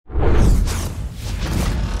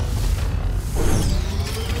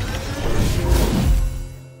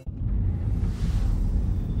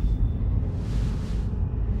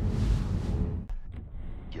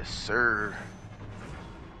sir.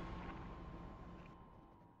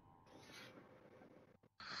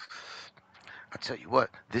 I tell you what,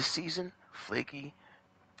 this season, Flaky,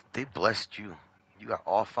 they blessed you. You got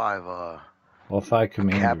all five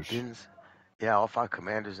commanders. captains. Yeah, all five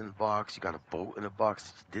commanders in the box. You got a boat in the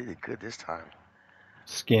box. You did it good this time.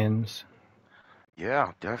 Skins.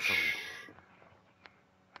 Yeah, definitely.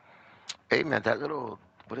 Hey man, that little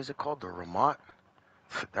what is it called? The remote?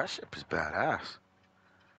 That ship is badass.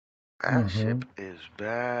 That ship is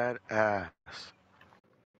badass.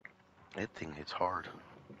 That thing hits hard.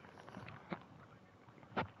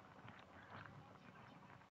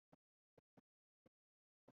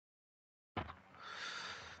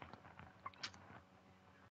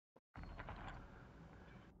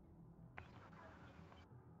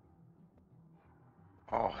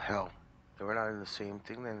 Oh hell. If we're not in the same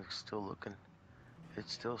thing, then it's still looking.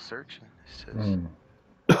 It's still searching. It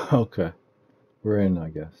says. Okay. We're in, I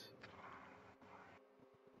guess.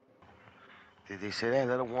 They say, hey,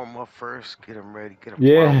 let them warm up first. Get them ready. Get them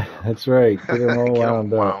Yeah, wound up. that's right. Get them all Get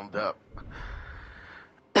wound them up. wound up.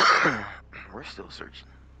 We're still searching.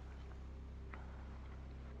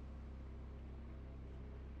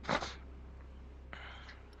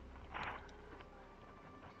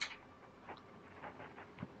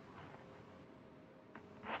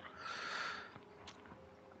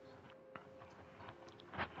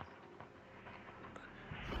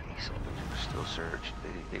 These soldiers are still searching.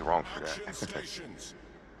 They wrong for that.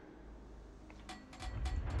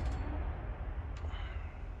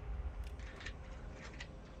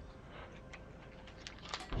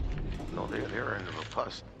 No, they're in the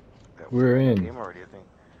repulse. We're They're in the in. game already, I think.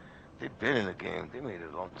 They've been in the game. They made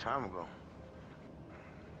it a long time ago.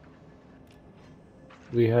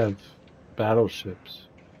 We have battleships.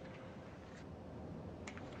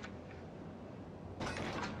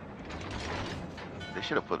 They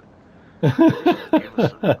should have put. They should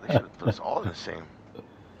have put us all in the same.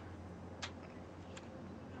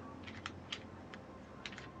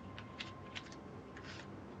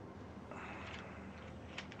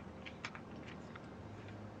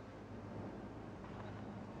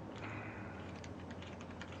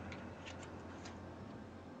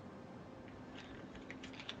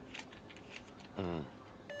 Mm.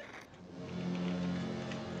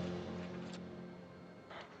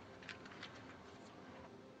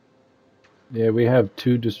 Yeah, we have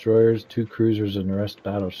 2 destroyers, 2 cruisers, and the rest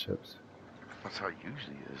battleships. That's how it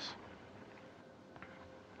usually is.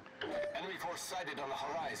 Enemy force sighted on the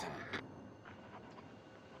horizon.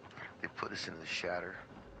 They put us in the shatter.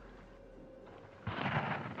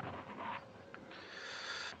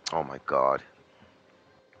 Oh my god.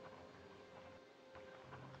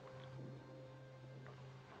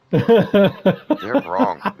 They're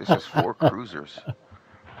wrong. This is 4 cruisers.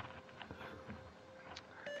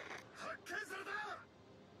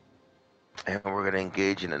 And we're going to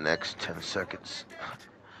engage in the next 10 seconds.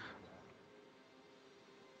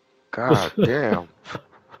 God damn.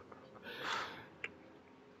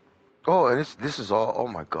 Oh, and this is all. Oh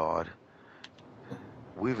my god.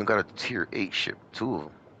 We even got a tier 8 ship. 2 of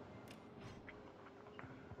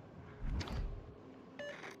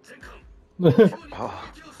them.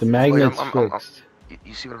 Oh. The magnet's I'm fixed.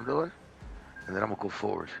 you see what I'm doing? And then I'm going to go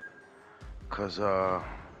forward. Because, I'm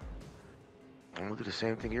going to do the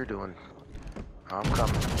same thing you're doing. I'm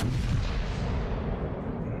coming.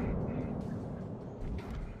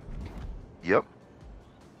 Yep.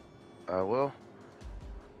 I will.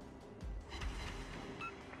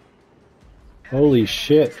 Holy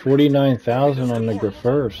shit, 49,000 on the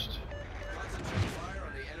first.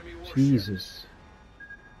 Jesus.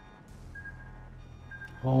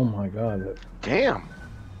 Oh my god. Damn.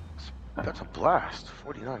 That's a blast.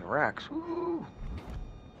 49 racks. Woo.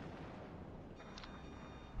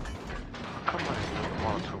 Come on,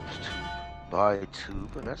 Molotov was tube by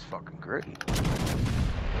tube, and that's fucking great.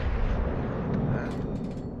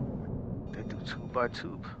 They do tube by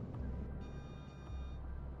tube.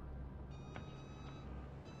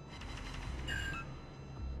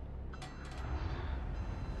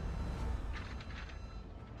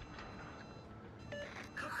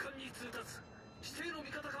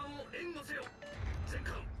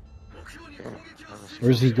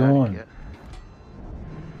 Where's he going?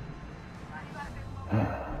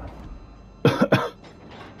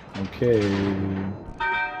 Okay.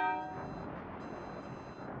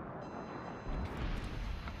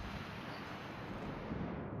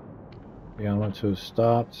 Yamato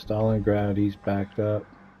stopped. Stalingrad, he's backed up.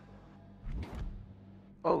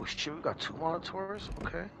 Oh shit, we got 2 Molotovs?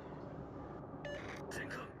 Okay.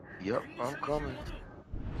 Yep, I'm coming.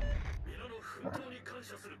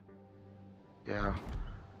 Yeah.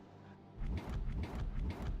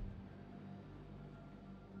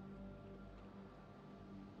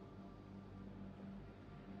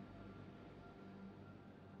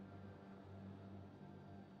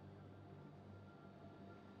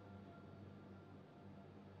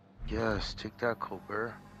 Yes, take that,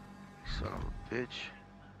 Colbert. Son of a bitch.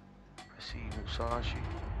 I see you, Musashi.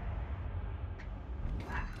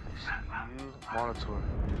 I see you, Monitor.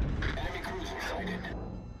 Enemy cruiser sighted.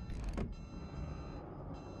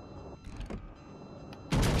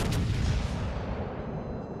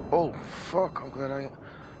 Oh, fuck. I'm glad I'm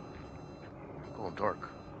going dark.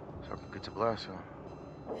 So I can get to blast him.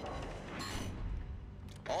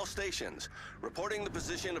 All stations, reporting the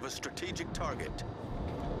position of a strategic target.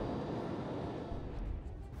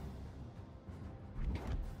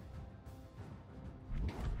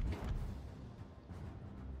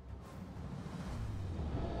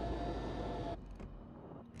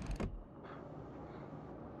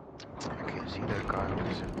 I can't see that guy. What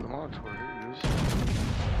is it? The Monitor. Here he is.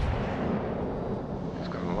 He's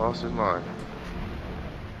kind of lost his mind.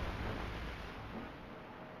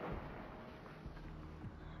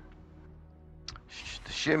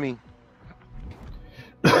 The shimmy.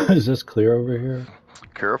 Is this clear over here?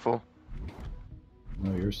 Careful.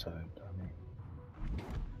 No, your side.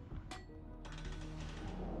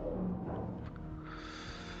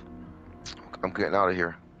 I'm getting out of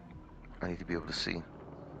here. I need to be able to see.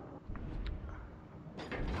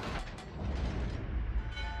 I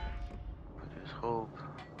just hope.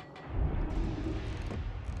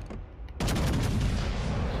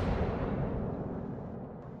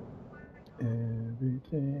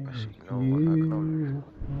 Everything I see is no one. I cover.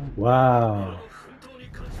 beautiful. Wow.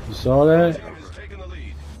 You saw that? Is taking the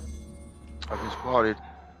lead. I've been spotted.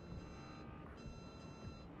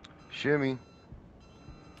 Shimmy.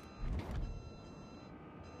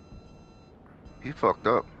 He fucked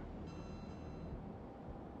up.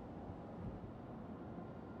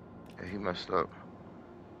 Yeah, he messed up.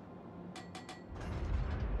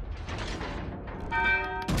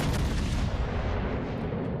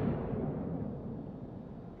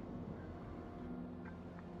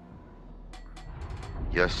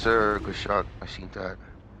 Yes, sir. Good shot. I seen that.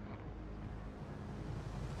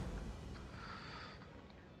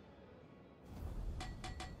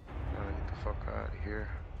 Gotta get the fuck out of here.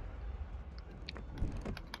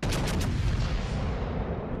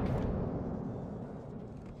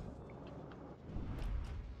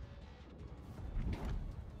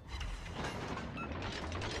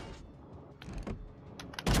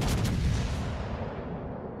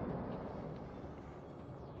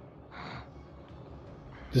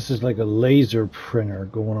 This is like a laser printer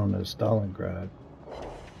going on to Stalingrad.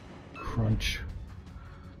 Crunch.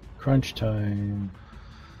 Crunch time.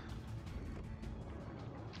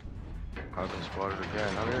 I've been spotted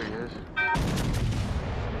again. Oh, there he is.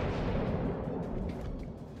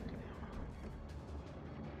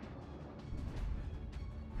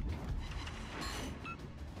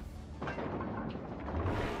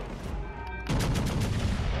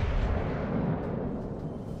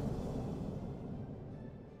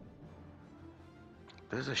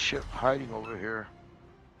 There's a ship hiding over here.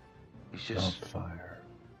 He's Don't just. fire.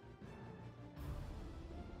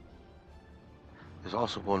 There's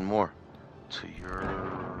also one more. To your.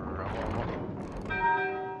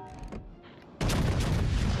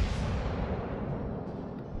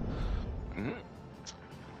 Mm-hmm.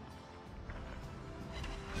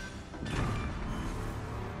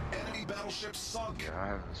 Enemy battleship sunk. Yeah, I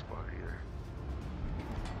haven't spotted either.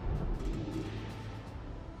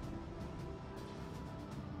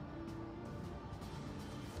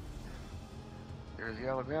 There's the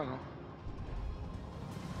Alabama.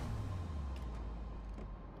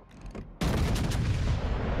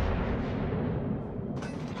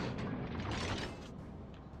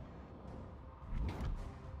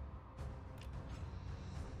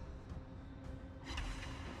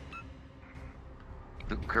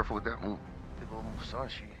 Be careful with that move. Big old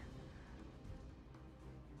Musashi.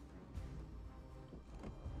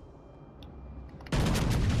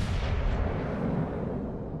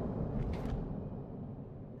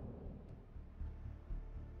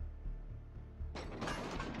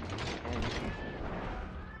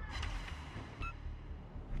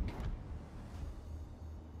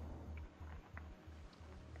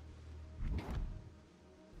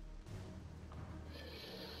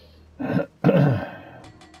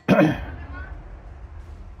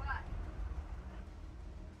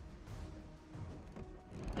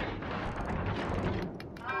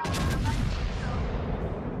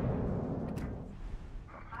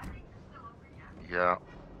 Yeah,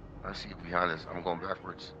 I see you behind us. I'm going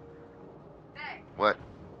backwards. Hey, What?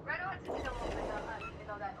 Red Odds is still open, even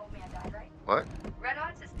though that old man died, right? What? Red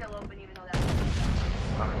Odds is still open, even though that old man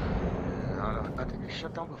died. No, I think it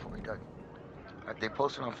shut down before he died. They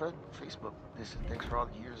posted on Facebook. This is thanks for all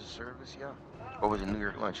the years of service. Yeah. Or was it New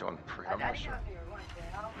York lunch on free? I'm not sure. New York lunch, man.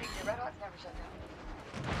 I don't think the Red Hawks never shut down.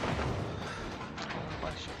 Why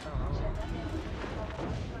shut down? I don't know.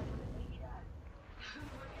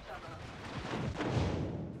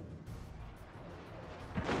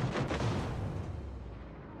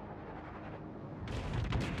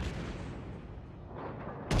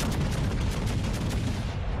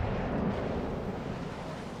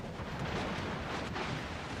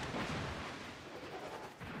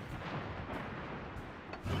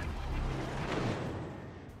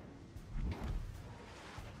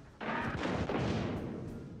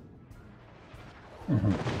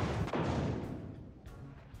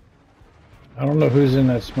 I don't know who's in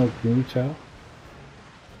that smoke. Can you tell?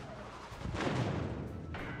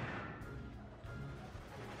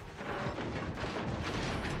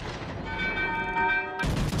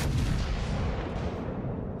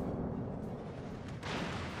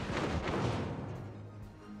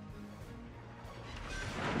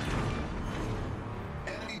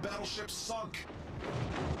 Enemy battleship sunk.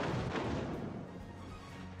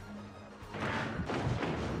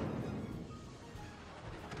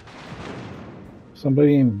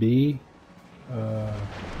 Somebody in B.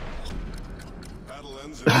 Battle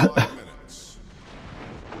ends in 5 minutes.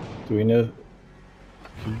 Do we know?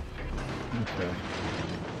 Okay.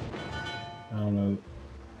 I don't know.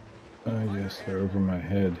 I guess they're over my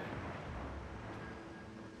head.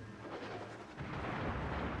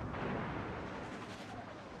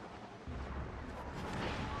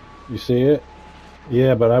 You see it?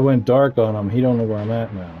 Yeah, but I went dark on him. He don't know where I'm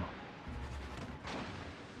at now.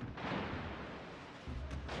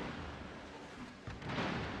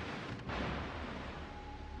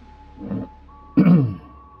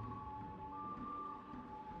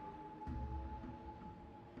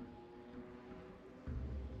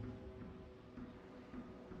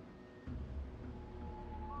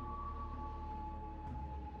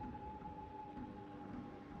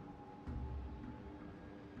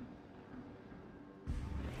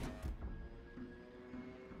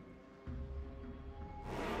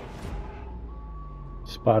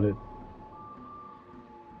 Spotted.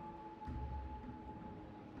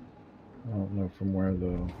 I don't know from where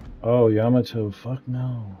though. Oh, Yamato. Fuck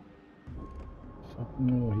no. Fuck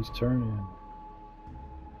no. He's turning.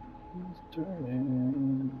 He's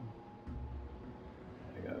turning.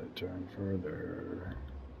 I gotta turn further.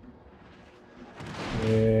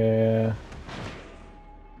 Yeah.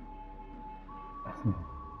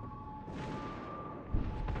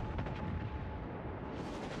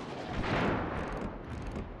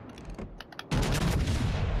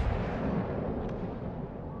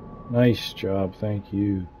 Nice job, thank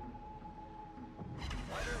you.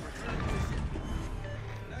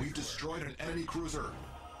 We've destroyed an enemy cruiser.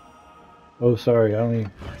 Oh, sorry, I don't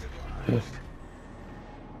even...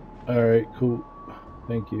 Alright, cool.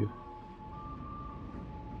 Thank you.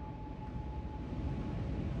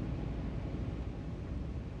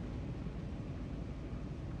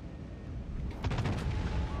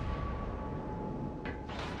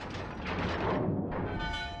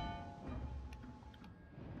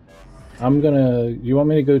 I'm gonna... You want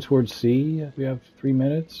me to go towards C if we have 3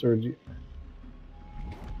 minutes, or do you...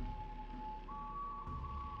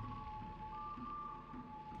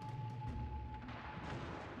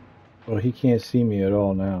 Well, he can't see me at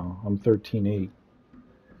all now. I'm 13-8.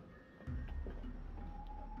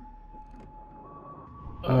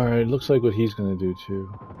 Alright, looks like what he's gonna do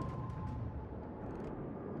too.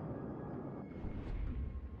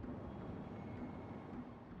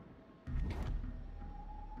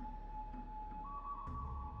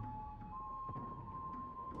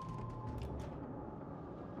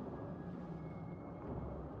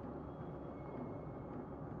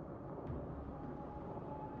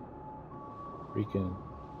 Freaking...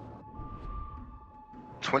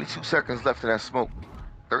 22 seconds left in that smoke.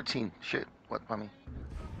 13. Shit. What, mommy?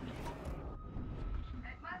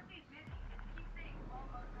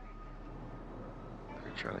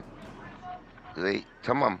 Hey, Charlie. Hey,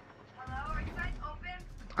 come on. Hello, are you guys open?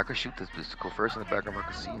 I could shoot this bitch. Go first in the background. I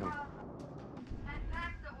can see him. 10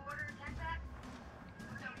 packs to order, 10 packs?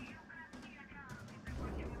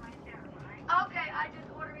 Okay, I just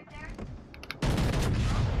order it there.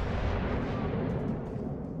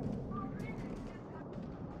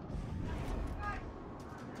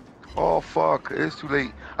 Oh, fuck. It's too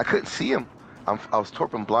late. I couldn't see him. I was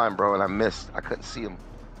torping blind, bro, and I missed. I couldn't see him.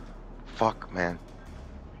 Fuck, man.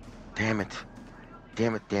 Damn it.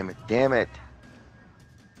 Damn it, damn it, damn it.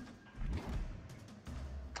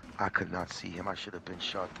 I could not see him. I should have been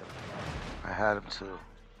shot there. I had him too.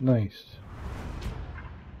 Nice.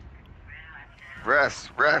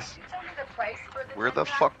 Rest, rest. You told me the price for the Where 10 the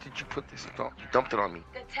pack? fuck did you put this? You dumped it on me.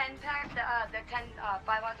 The 10 pack, the 10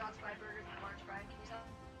 5 hot dogs, 5 burgers, and a large fry. Can you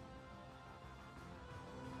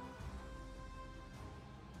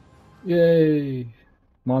tell? Yay!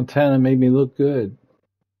 Montana made me look good.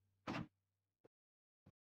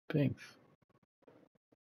 Thanks.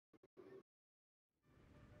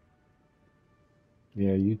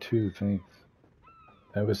 Yeah, you too. Thanks.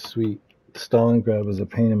 That was sweet. Stalingrad was a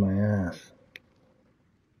pain in my ass.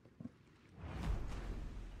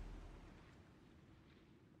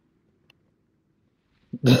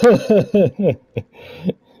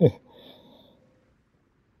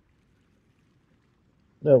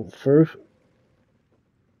 No, first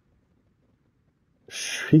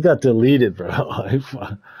he got deleted, bro.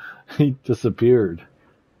 He disappeared.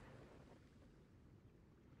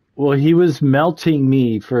 Well, he was melting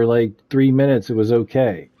me for like 3 minutes. It was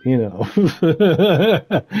okay, you know.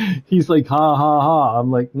 He's like, ha ha ha.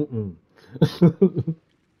 I'm like, mm-mm.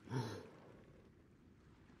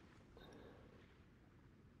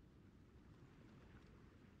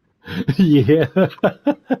 Yeah.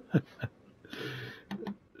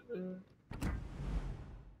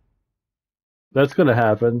 That's gonna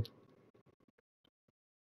happen.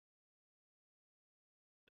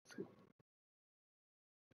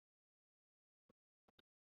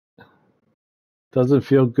 Doesn't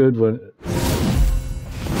feel good when